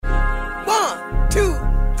1, 2,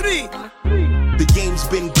 3. The game's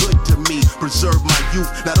been good to me, preserved my youth.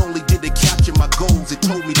 Not only did it capture my goals, it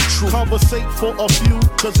told me the truth. Conversate for a few,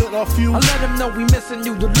 cause in a few. I let them know we missing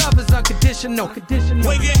you. The love is unconditional.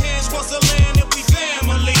 Wave your hands across the land and we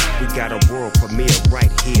family. We got a world premiere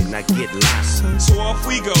right here, now get lost. So off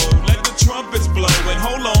we go, let the trumpets blow. And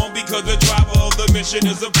hold on, because the driver of the mission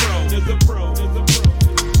is a pro.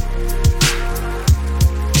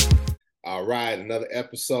 All right, another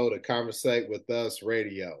episode of Conversate with Us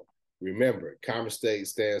Radio. Remember, conVersate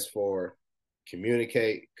stands for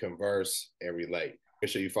communicate, converse, and relate. Make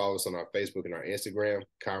sure you follow us on our Facebook and our Instagram,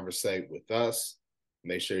 Conversate with Us.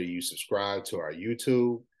 Make sure you subscribe to our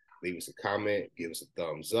YouTube. Leave us a comment, give us a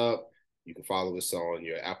thumbs up. You can follow us on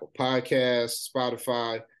your Apple Podcasts,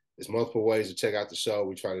 Spotify. There's multiple ways to check out the show.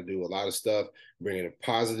 We try to do a lot of stuff, bringing a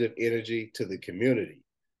positive energy to the community.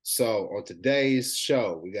 So on today's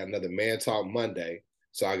show, we got another Mantalk Monday.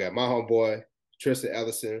 So I got my homeboy, Tristan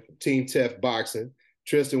Ellison from Team Tef Boxing.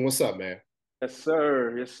 Tristan, what's up, man? Yes,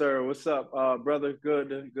 sir. Yes, sir. What's up, brother?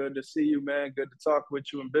 Good to see you, man. Good to talk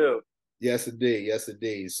with you and Bill. Yes, indeed. Yes,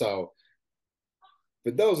 indeed. So for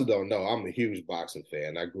those who don't know, I'm a huge boxing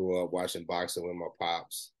fan. I grew up watching boxing with my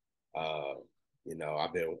pops.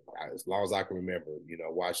 I've been, as long as I can remember,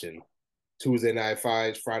 watching Tuesday night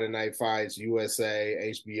fights, Friday night fights,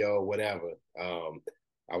 USA, HBO, whatever.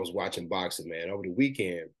 I was watching boxing, man. Over the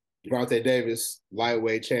weekend, Gervonta Davis,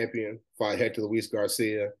 lightweight champion, fought Hector Luis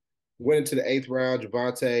Garcia. Went into the 8th round.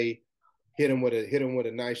 Gervonta hit him with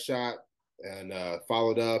a nice shot and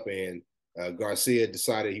followed up. And Garcia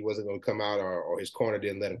decided he wasn't going to come out, or his corner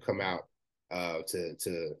didn't let him come out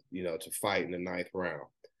to fight in the 9th round.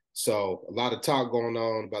 So a lot of talk going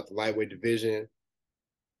on about the lightweight division.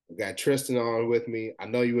 We got Tristan on with me. I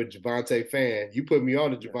know you're a Gervonta fan. You put me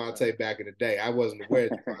on to Gervonta back in the day. I wasn't aware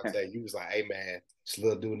of Gervonta. You was like, "Hey man, this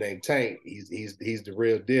little dude named Tank. He's the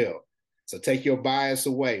real deal." So take your bias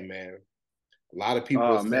away, man. A lot of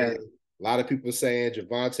people saying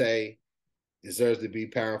Gervonta deserves to be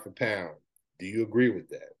pound for pound. Do you agree with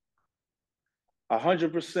that?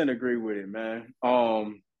 100% agree with it, man.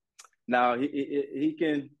 Now he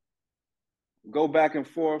can go back and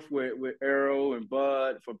forth with Errol and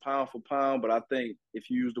Bud for pound, but I think if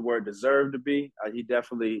you use the word deserve to be, he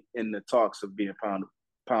definitely in the talks of being pound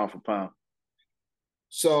for pound.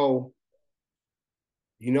 So,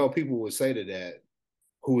 people would say to that,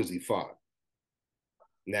 who has he fought?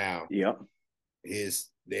 Now, yep. And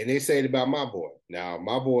they say it about my boy. Now,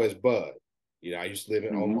 my boy is Bud. I used to live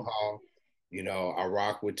in Omaha. I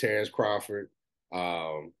rock with Terrence Crawford.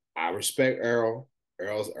 I respect Errol.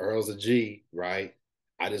 Earl's a G, right?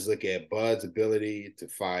 I just look at Bud's ability to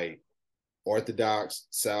fight orthodox,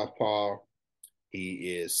 southpaw.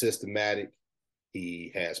 He is systematic.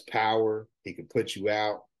 He has power. He can put you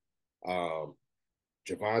out.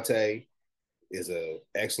 Gervonta is an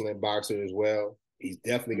excellent boxer as well. He's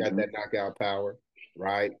definitely got that knockout power,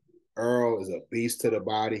 right? Earl is a beast to the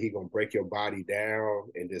body. He gonna break your body down,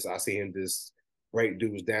 and I see him just break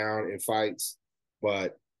dudes down in fights.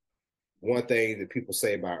 But one thing that people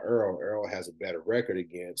say about Earl has a better record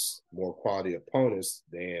against more quality opponents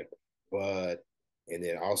than Bud and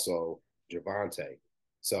then also Gervonta.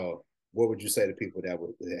 So what would you say to people that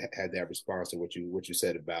would have that response to what you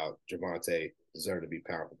said about Gervonta deserving to be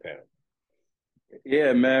pound for pound?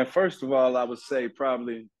 Yeah, man. First of all, I would say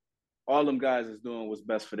probably all them guys is doing what's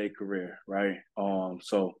best for their career, right?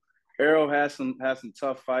 So Errol has some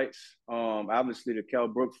tough fights. Obviously the Kell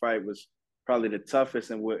Brook fight was probably the toughest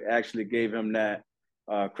and what actually gave him that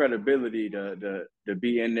credibility to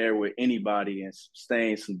be in there with anybody and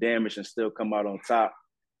sustain some damage and still come out on top.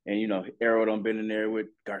 And, Errol done been in there with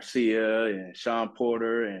Garcia and Sean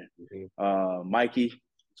Porter and Mikey.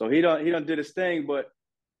 So he done did his thing, but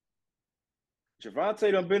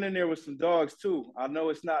Gervonta done been in there with some dogs too. I know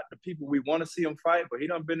it's not the people we want to see him fight, but he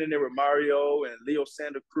done been in there with Mario and Leo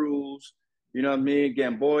Santa Cruz. You know what I mean?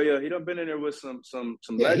 Gamboya. He done been in there with some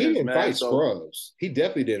legends, he didn't man. fight Scrubs. He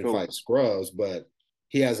definitely didn't fight Scrubs, but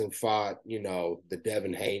he hasn't fought, the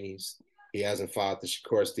Devin Haney's. He hasn't fought the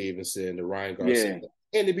Shakur Stevenson, the Ryan Garcia.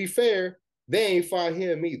 Yeah. And to be fair, they ain't fought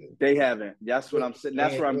him either. They haven't. That's what I'm saying.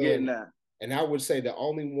 That's where I'm getting at. And I would say the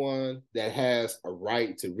only one that has a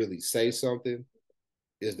right to really say something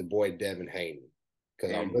is the boy Devin Haney.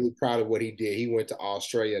 Because I'm really proud of what he did. He went to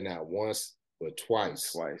Australia not once, but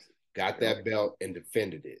twice. Got that belt and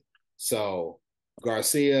defended it. So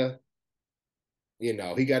Garcia, he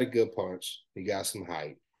got a good punch. He got some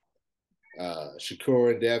height.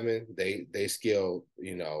 Shakur and Devin, they skilled,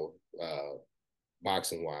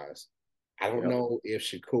 boxing wise. I don't know if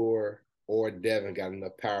Shakur or Devin got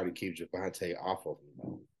enough power to keep Gervonta off of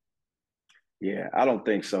him. Yeah, I don't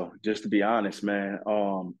think so. Just to be honest, man.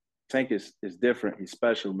 Tank is different. He's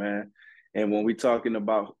special, man. And when we talking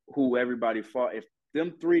about who everybody fought, if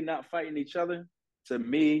them three not fighting each other, to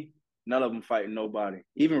me, none of them fighting nobody.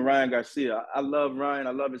 Even Ryan Garcia. I love Ryan.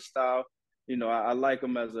 I love his style. You know, I like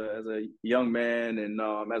him as a young man and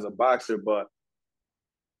as a boxer, but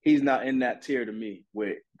he's not in that tier to me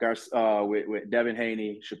with with Devin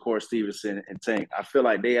Haney, Shakur Stevenson, and Tank. I feel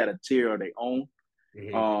like they had a tier of their own.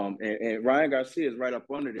 And Ryan Garcia is right up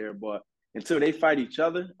under there, but until they fight each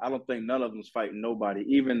other, I don't think none of them's fighting nobody.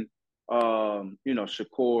 Even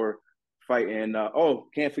Shakur fighting.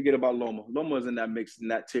 Can't forget about Loma. Loma's in that mix in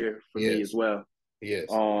that tier for me as well. Yes.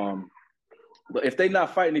 But if they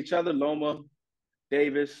not fighting each other, Loma,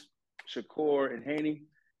 Davis, Shakur, and Haney,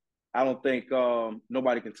 I don't think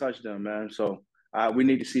nobody can touch them, man. So we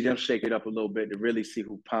need to see them shake it up a little bit to really see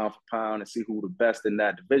who pound for pound and see who the best in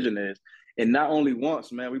that division is. And not only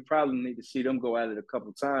once, man, we probably need to see them go at it a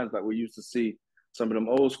couple times like we used to see some of them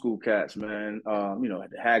old school cats, man.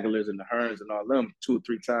 The Hagglers and the Hearns and all them 2 or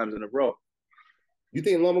 3 times in a row. You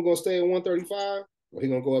think Loma gonna stay at 135 or he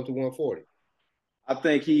gonna go up to 140? I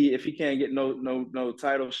think if he can't get no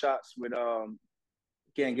title shots with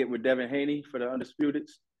can't get with Devin Haney for the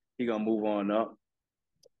Undisputeds, he gonna move on up.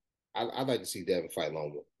 I'd like to see Devin fight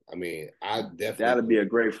Loma. I mean, I definitely that'd be a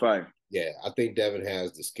great fight. Yeah, I think Devin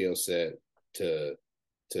has the skill set to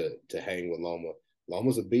hang with Loma.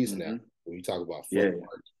 Loma's a beast now. When you talk about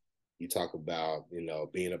footwork, you talk about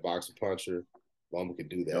being a boxer puncher. Loma could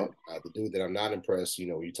do that. The dude that I'm not impressed,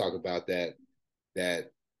 when you talk about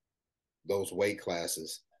those weight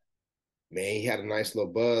classes, man, he had a nice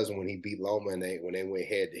little buzz when he beat Loma and when they went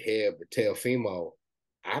head to head. But Teofimo,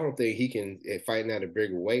 I don't think he can fighting at a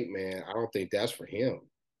bigger weight, man. I don't think that's for him.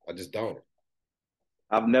 I just don't.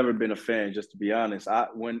 I've never been a fan, just to be honest.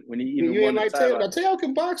 When he even you won the title, Teo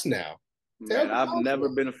can box now. Man, I've never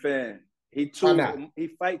been a fan. He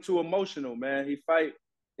fight too emotional, man. He fight.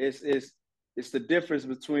 It's the difference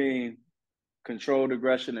between controlled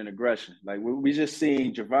aggression and aggression. Like we just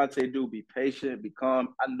seen Gervonta do be patient, be calm.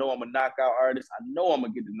 I know I'm a knockout artist. I know I'm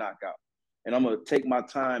gonna get the knockout, and I'm gonna take my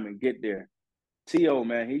time and get there. Teo,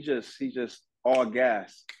 man, he just all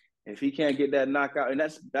gas. If he can't get that knockout, and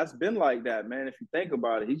that's been like that, man. If you think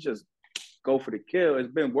about it, he just go for the kill. It's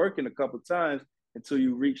been working a couple times until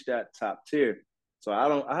you reach that top tier. So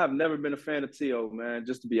I have never been a fan of Teo, man,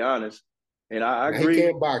 just to be honest. And I agree. He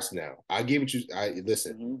can't box now. I give it you.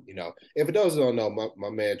 Listen. And for those who don't know, my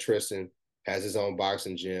man Tristan has his own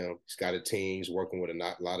boxing gym. He's got a team. He's working with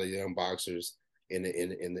a lot of young boxers in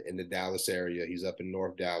the Dallas area. He's up in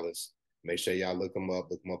North Dallas. Make sure y'all look him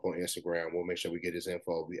up on Instagram. We'll make sure we get his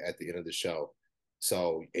info at the end of the show.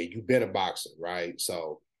 So, and you've been a boxer, right?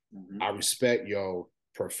 So I respect your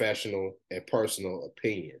professional and personal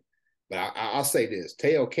opinion. But I'll say this,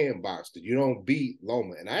 Teo can box because you don't beat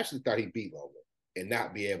Loma. And I actually thought he beat Loma and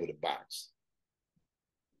not be able to box.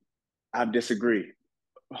 I disagree.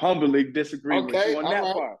 Humbly disagree with you on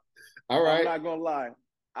that part. All right. I'm not going to lie.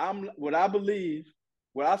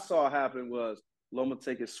 What I saw happen was Loma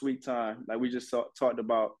take his sweet time. Like we just talked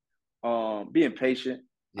about being patient.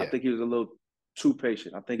 Yeah. I think he was a little too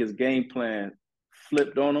patient. I think his game plan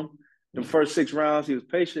flipped on him. The first 6 rounds, he was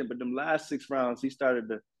patient, but them last 6 rounds, he started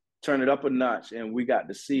to turn it up a notch, and we got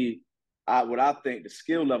to see what I think the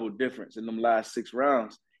skill level difference in them last 6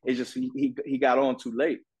 rounds. It's just he got on too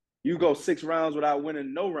late. You go 6 rounds without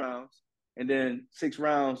winning no rounds, and then 6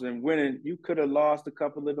 rounds and winning, you could have lost a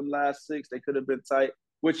couple of them last 6. They could have been tight,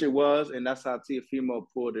 which it was, and that's how Teofimo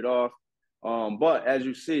pulled it off. But as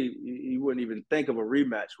you see, you wouldn't even think of a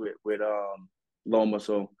rematch with Loma.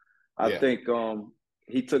 So I think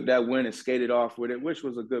he took that win and skated off with it, which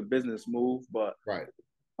was a good business move. But right.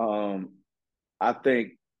 I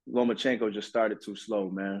think Lomachenko just started too slow,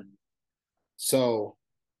 man. So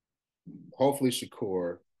hopefully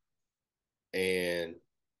Shakur and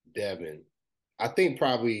Devin, I think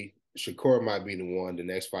probably Shakur might be the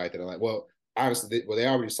next fight that I like. Well, honestly, they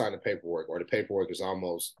already signed the paperwork, or the paperwork is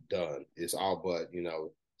almost done. It's all but,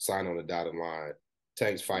 sign on the dotted line.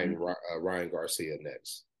 Tank's fighting Ryan Garcia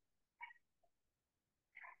next.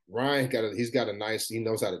 Ryan he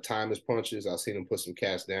knows how to time his punches. I've seen him put some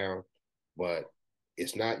cats down, but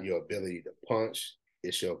it's not your ability to punch,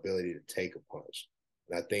 it's your ability to take a punch.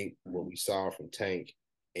 And I think what we saw from Tank,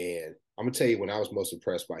 and I'm gonna tell you when I was most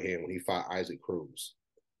impressed by him when he fought Isaac Cruz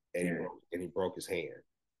and he broke his hand.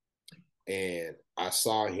 And I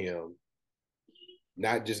saw him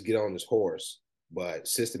not just get on his horse, but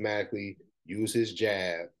systematically use his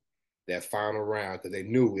jab that final round, because they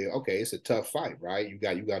knew it's a tough fight, right? You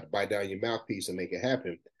got to bite down your mouthpiece and make it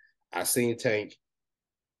happen. I seen Tank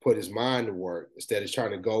put his mind to work instead of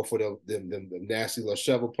trying to go for the nasty little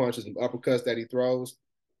shovel punches and uppercuts that he throws.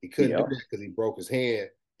 He couldn't do that because he broke his hand,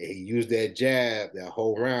 and he used that jab that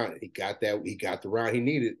whole round. And he got the round he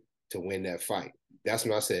needed to win that fight. That's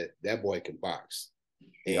when I said that boy can box.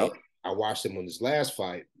 And I watched him on his last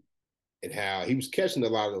fight and how he was catching a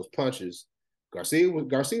lot of those punches. Garcia was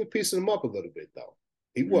piecing him up a little bit though.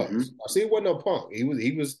 He was. Garcia wasn't no punk.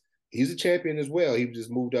 He's a champion as well. He just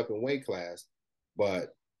moved up in weight class.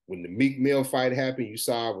 But when the Meek Mill fight happened, you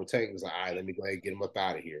saw where Tank was like, all right, let me go ahead and get him up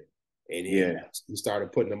out of here. And he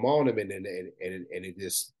started putting them on him, and it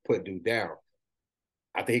just put dude down.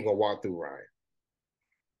 I think he's gonna walk through Ryan.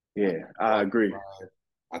 Yeah, I agree.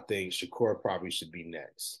 I think Shakur probably should be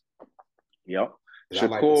next. Yep.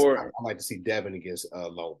 Shakur. I like to see Devin against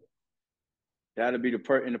Loma. That'd be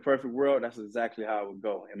in the perfect world. That's exactly how it would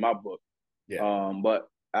go in my book. Yeah. But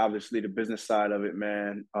obviously the business side of it,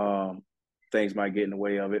 man, things might get in the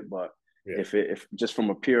way of it. But if just from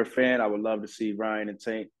a pure fan, I would love to see Ryan and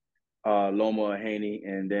Tank, Loma and Haney,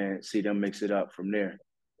 and then see them mix it up from there.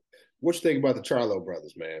 What you think about the Charlo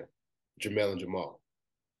brothers, man? Jamel and Jamal.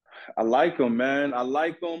 I like them, man. I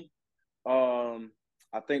like them.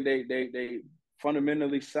 I think they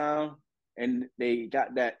fundamentally sound, and they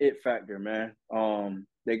got that it factor, man.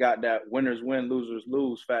 They got that winners win, losers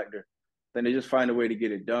lose factor. Then they just find a way to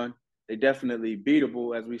get it done. They definitely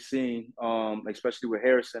beatable, as we've seen, especially with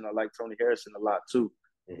Harrison. I like Tony Harrison a lot too.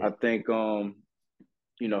 I think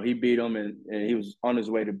he beat him, and he was on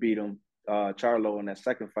his way to beat him, Charlo, in that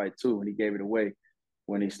second fight too, and he gave it away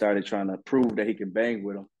when he started trying to prove that he can bang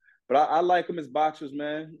with him. But I like them as boxers,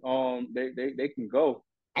 man. They can go.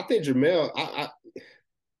 I think Jamel.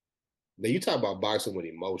 Now you talk about boxing with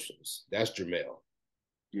emotions. That's Jamel.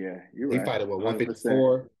 Yeah, you're right. He fought at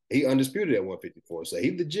 154. He undisputed at 154, so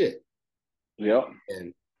he legit. Yep.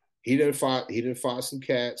 And he didn't fought some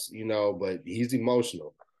cats, but he's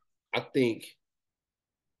emotional. I think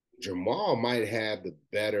Jamal might have the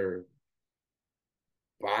better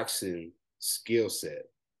boxing skill set.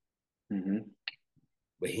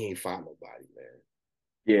 But he ain't fought nobody, man.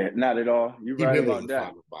 Yeah, not at all. You're right about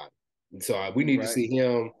that. And so we need to see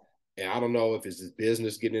him. And I don't know if it's his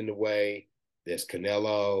business getting in the way. There's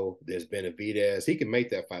Canelo. There's Benavidez. He can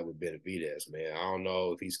make that fight with Benavidez, man. I don't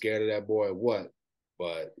know if he's scared of that boy or what.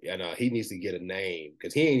 But he needs to get a name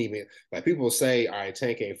because he ain't even like people say, all right,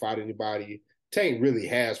 Tank ain't fought anybody. Tank really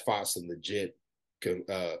has fought some legit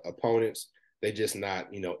opponents. They just not,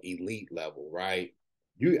 elite level, right?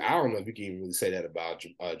 I don't know if you can even really say that about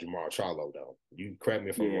Jamal Charlo, though. You correct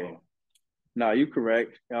me if I'm wrong. No, you're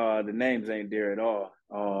correct. The names ain't there at all.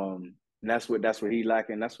 And that's what he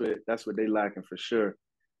lacking. That's what they lacking for sure.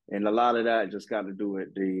 And a lot of that just got to do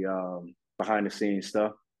with the behind the scenes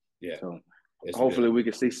stuff. Yeah. So hopefully we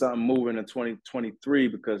can see something moving in 2023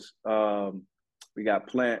 because we got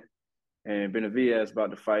Plant and Benavidez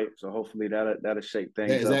about to fight. So hopefully that'll shake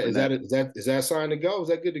things up. Is that signed to go? Is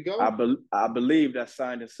that good to go? I believe that's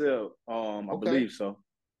signed and sealed. I believe so.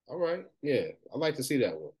 All right. Yeah. I'd like to see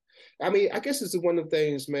that one. I mean, I guess it's one of the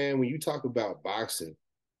things, man, when you talk about boxing,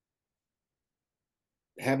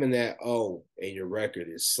 having that O in your record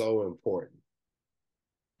is so important.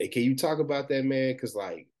 And can you talk about that, man? Because,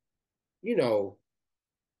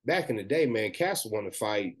 back in the day, man, Castle wanted to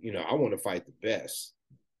fight, I want to fight the best.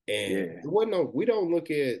 And we don't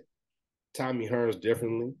look at Tommy Hearns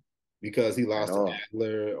differently because he lost to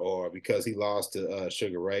Adler or because he lost to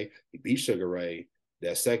Sugar Ray. He beat Sugar Ray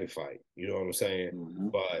that second fight. You know what I'm saying?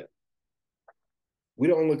 But we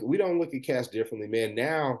don't look at Cass differently, man.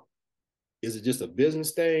 Now, is it just a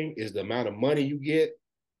business thing? Is the amount of money you get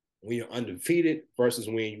when you're undefeated versus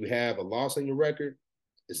when you have a loss on your record?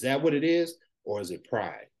 Is that what it is, or is it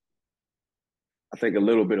pride? I think a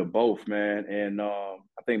little bit of both, man. And I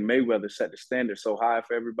think Mayweather set the standard so high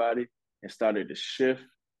for everybody and started to shift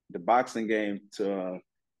the boxing game to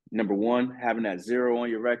number one, having that 0 on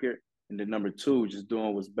your record, and then number two, just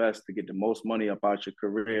doing what's best to get the most money up out your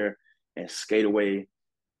career and skate away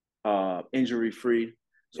injury-free.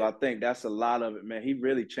 So I think that's a lot of it, man. He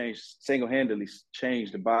really single-handedly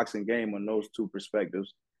changed the boxing game on those two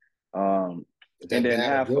perspectives. Is that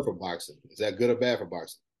bad or good for boxing? Is that good or bad for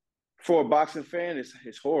boxing? For a boxing fan,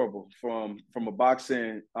 it's horrible. From a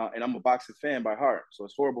boxing, and I'm a boxing fan by heart, so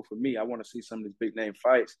it's horrible for me. I want to see some of these big name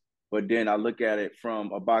fights, but then I look at it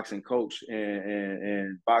from a boxing coach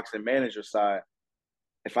and boxing manager side.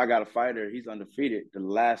 If I got a fighter, he's undefeated, the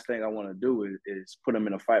last thing I want to do is put him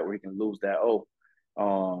in a fight where he can lose that O.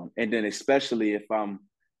 And then especially if I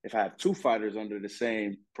have two fighters under the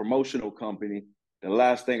same promotional company, the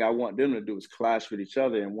last thing I want them to do is clash with each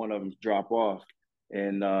other and one of them drop off.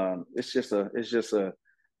 And it's just a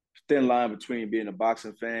thin line between being a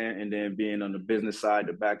boxing fan and then being on the business side,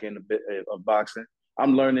 the back end of boxing.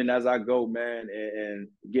 I'm learning as I go, man, and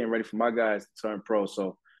getting ready for my guys to turn pro.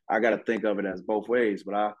 So I got to think of it as both ways.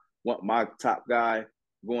 But I want my top guy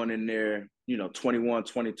going in there, 21,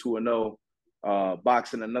 22 and 0,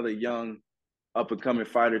 boxing another young up and coming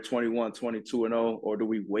fighter, 21, 22 and 0, or do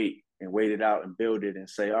we wait it out and build it and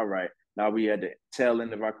say, all right, now we at the tail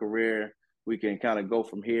end of our career, we can kind of go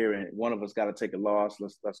from here, and one of us got to take a loss.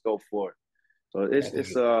 Let's go for it. So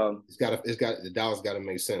it's got the dollars got to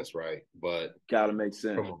make sense, right? But got to make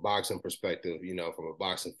sense from a boxing perspective. From a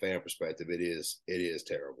boxing fan perspective, it is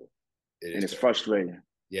terrible. And it's frustrating.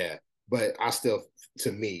 Yeah, but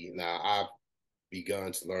to me, now I've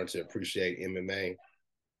begun to learn to appreciate MMA.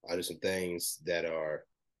 There's some things that are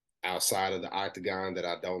outside of the octagon that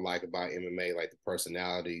I don't like about MMA, like the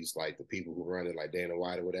personalities, like the people who run it, like Dana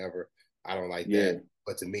White or whatever. I don't like that.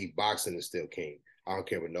 But to me, boxing is still king. I don't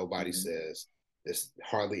care what nobody says. There's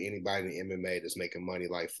hardly anybody in MMA that's making money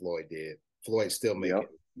like Floyd did. Floyd's still making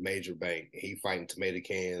major bank. He fighting tomato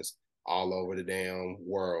cans all over the damn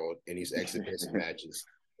world in these exhibition matches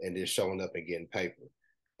and just showing up and getting paper.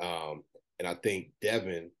 And I think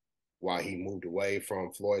Devin, while he moved away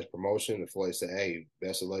from Floyd's promotion, and Floyd said, hey,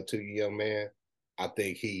 best of luck to you, young man, I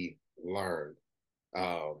think he learned.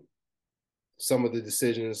 Some of the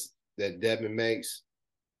decisions that Devin makes,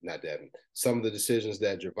 not Devin, some of the decisions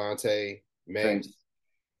that Gervonta makes,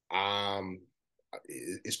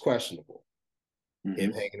 is questionable.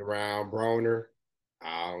 Him hanging around Broner,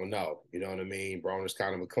 I don't know. You know what I mean? Broner's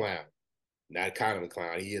kind of a clown. Not kind of a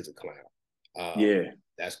clown, he is a clown.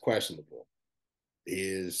 That's questionable.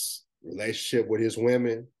 His relationship with his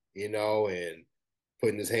women, and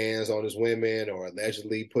putting his hands on his women or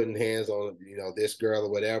allegedly putting hands on, this girl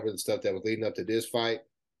or whatever, the stuff that was leading up to this fight,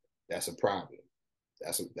 that's a problem.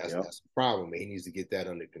 That's a problem. And he needs to get that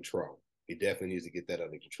under control. He definitely needs to get that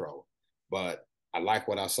under control. But I like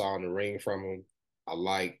what I saw in the ring from him. I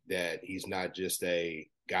like that he's not just a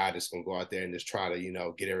guy that's going to go out there and just try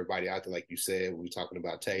to, get everybody out there. Like you said, we were talking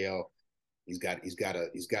about Teo. He's got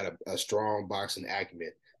a strong boxing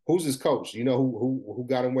acumen. Who's his coach? You know who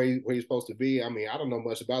got him where he's supposed to be? I mean, I don't know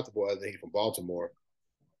much about the boy other than he's from Baltimore.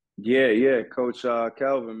 Yeah, Coach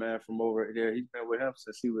Calvin, man, from over there. He's been with him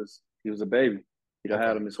since he was a baby. He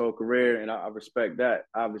had him his whole career, and I respect that.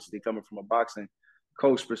 Obviously, coming from a boxing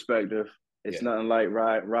coach perspective, it's nothing like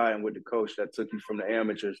riding with the coach that took you from the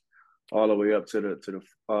amateurs all the way up to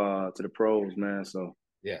the pros, man. So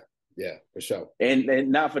yeah, for sure.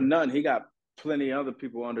 And not for nothing, he got plenty of other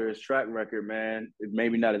people under his track record, man.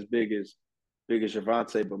 Maybe not as big as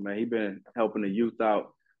Gervonta, but man, he been helping the youth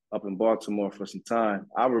out up in Baltimore for some time.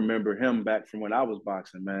 I remember him back from when I was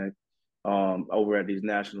boxing, man. Over at these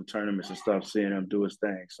national tournaments and stuff, seeing him do his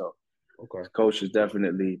thing. So, coach is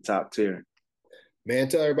definitely top tier. Man,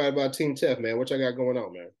 tell everybody about Team Tef, man. What y'all got going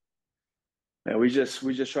on, man? And we just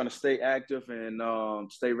trying to stay active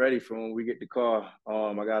and stay ready for when we get the call.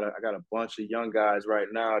 I got a bunch of young guys right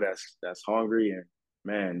now that's hungry, and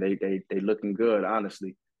man, they looking good,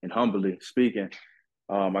 honestly and humbly speaking.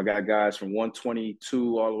 I got guys from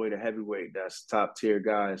 122 all the way to heavyweight. That's top tier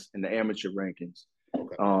guys in the amateur rankings.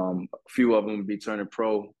 A few of them will be turning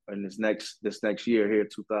pro in this next year here,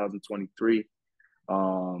 2023.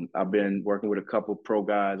 I've been working with a couple pro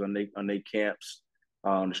guys on they camps,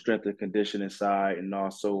 on the strength and conditioning side, and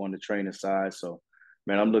also on the training side. So,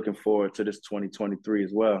 man, I'm looking forward to this 2023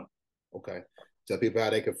 as well. Okay. Tell people how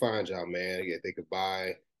they can find y'all, man. If they could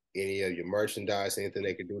buy any of your merchandise, anything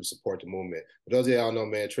they can do to support the movement. For those of y'all know,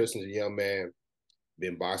 man, Tristan's a young man,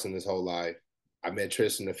 been boxing his whole life. I met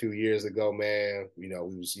Tristan a few years ago, man. He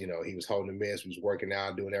was holding the mitts, we was working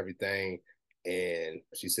out, doing everything. And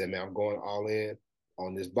she said, man, I'm going all in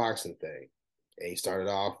on this boxing thing. And he started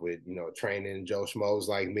off with, training Joe Schmoes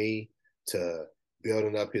like me to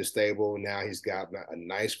building up his stable. Now he's got a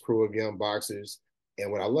nice crew of young boxers.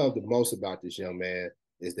 And what I love the most about this young man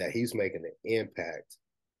is that he's making an impact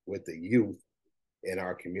with the youth in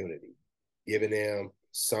our community, giving them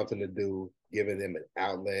something to do, giving them an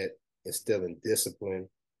outlet, instilling discipline,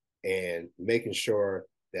 and making sure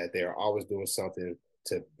that they're always doing something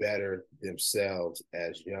to better themselves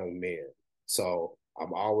as young men. So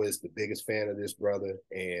I'm always the biggest fan of this brother,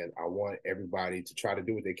 and I want everybody to try to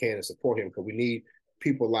do what they can to support him, because we need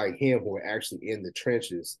people like him who are actually in the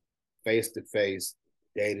trenches, face-to-face,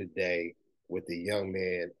 day-to-day with the young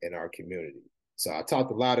man in our community. So I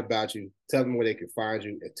talked a lot about you. Tell them where they can find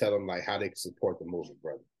you, and tell them how they can support the movement,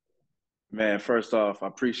 brother. Man, first off, I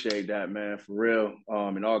appreciate that, man, for real.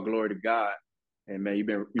 And all glory to God. And man,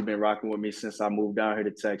 you've been rocking with me since I moved down here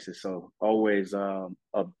to Texas. So always a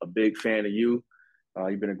big fan of you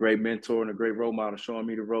You've been a great mentor and a great role model, showing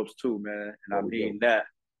me the ropes too, man. And I mean that.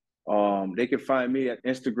 They can find me at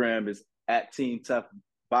Instagram is at Team Tough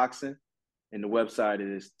Boxing, and the website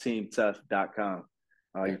is teamtough.com.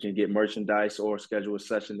 You can get merchandise or schedule a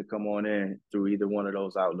session to come on in through either one of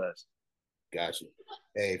those outlets. Gotcha.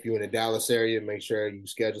 Hey, if you're in the Dallas area, make sure you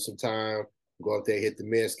schedule some time, go up there, hit the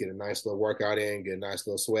mitts, get a nice little workout in, get a nice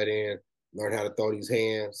little sweat in, learn how to throw these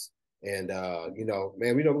hands. And, man,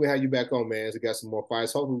 we know we're going to have you back on, man. We got some more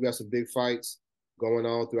fights. Hopefully we got some big fights going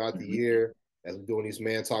on throughout the year. As we're doing these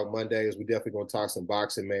Mantalk Mondays, we definitely going to talk some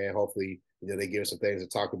boxing, man. Hopefully, they give us some things to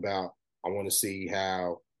talk about. I want to see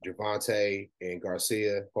how Gervonta and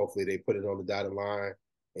Garcia, hopefully they put it on the dotted line.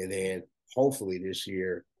 And then hopefully this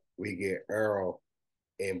year we get Earl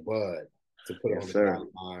and Bud to put on the dotted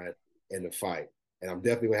line in the fight. And I'm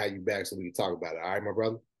definitely going to have you back so we can talk about it. All right, my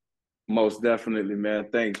brother? Most definitely, man.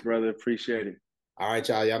 Thanks, brother. Appreciate it. All right,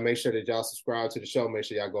 y'all. Y'all make sure that y'all subscribe to the show. Make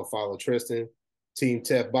sure y'all go follow Tristan, Team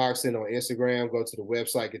Tough Boxing on Instagram. Go to the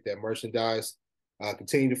website, get that merchandise.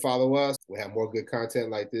 Continue to follow us. We'll have more good content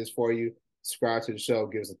like this for you. Subscribe to the show.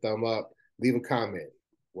 Give us a thumb up. Leave a comment.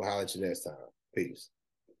 We'll holler at you next time. Peace.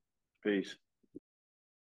 Peace.